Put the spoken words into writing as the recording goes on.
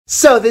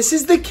So this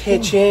is the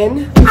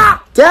kitchen.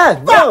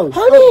 Dad, no.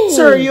 Honey.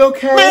 Sir, are you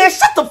okay? Man,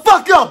 shut the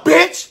fuck up,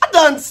 bitch. I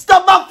done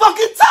stubbed my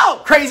fucking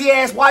toe. Crazy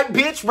ass white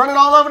bitch running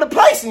all over the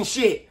place and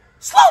shit.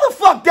 Slow the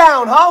fuck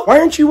down, ho. Why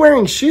aren't you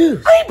wearing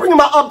shoes? I ain't bringing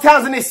my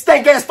uptowns in this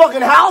stank ass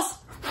fucking house.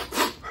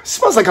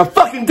 Smells like a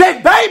fucking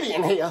dead baby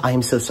in here. I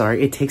am so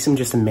sorry. It takes him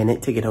just a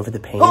minute to get over the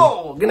pain.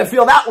 Oh, gonna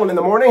feel that one in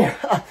the morning.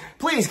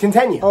 Please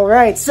continue. All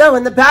right, so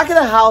in the back of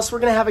the house, we're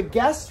gonna have a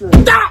guest room.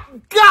 Ah,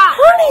 God!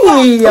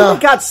 Honey! Oh my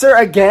God, sir,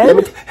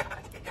 again?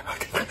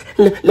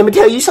 Let me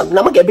tell you something.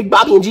 I'm gonna get Big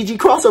Bobby and Gigi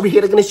Cross over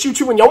here. They're gonna shoot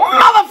you in your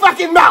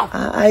motherfucking mouth.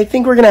 I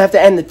think we're gonna have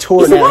to end the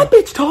tour Is now. the white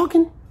bitch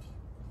talking?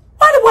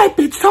 Why the white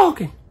bitch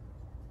talking?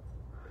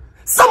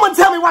 Someone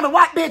tell me why the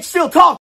white bitch still talking.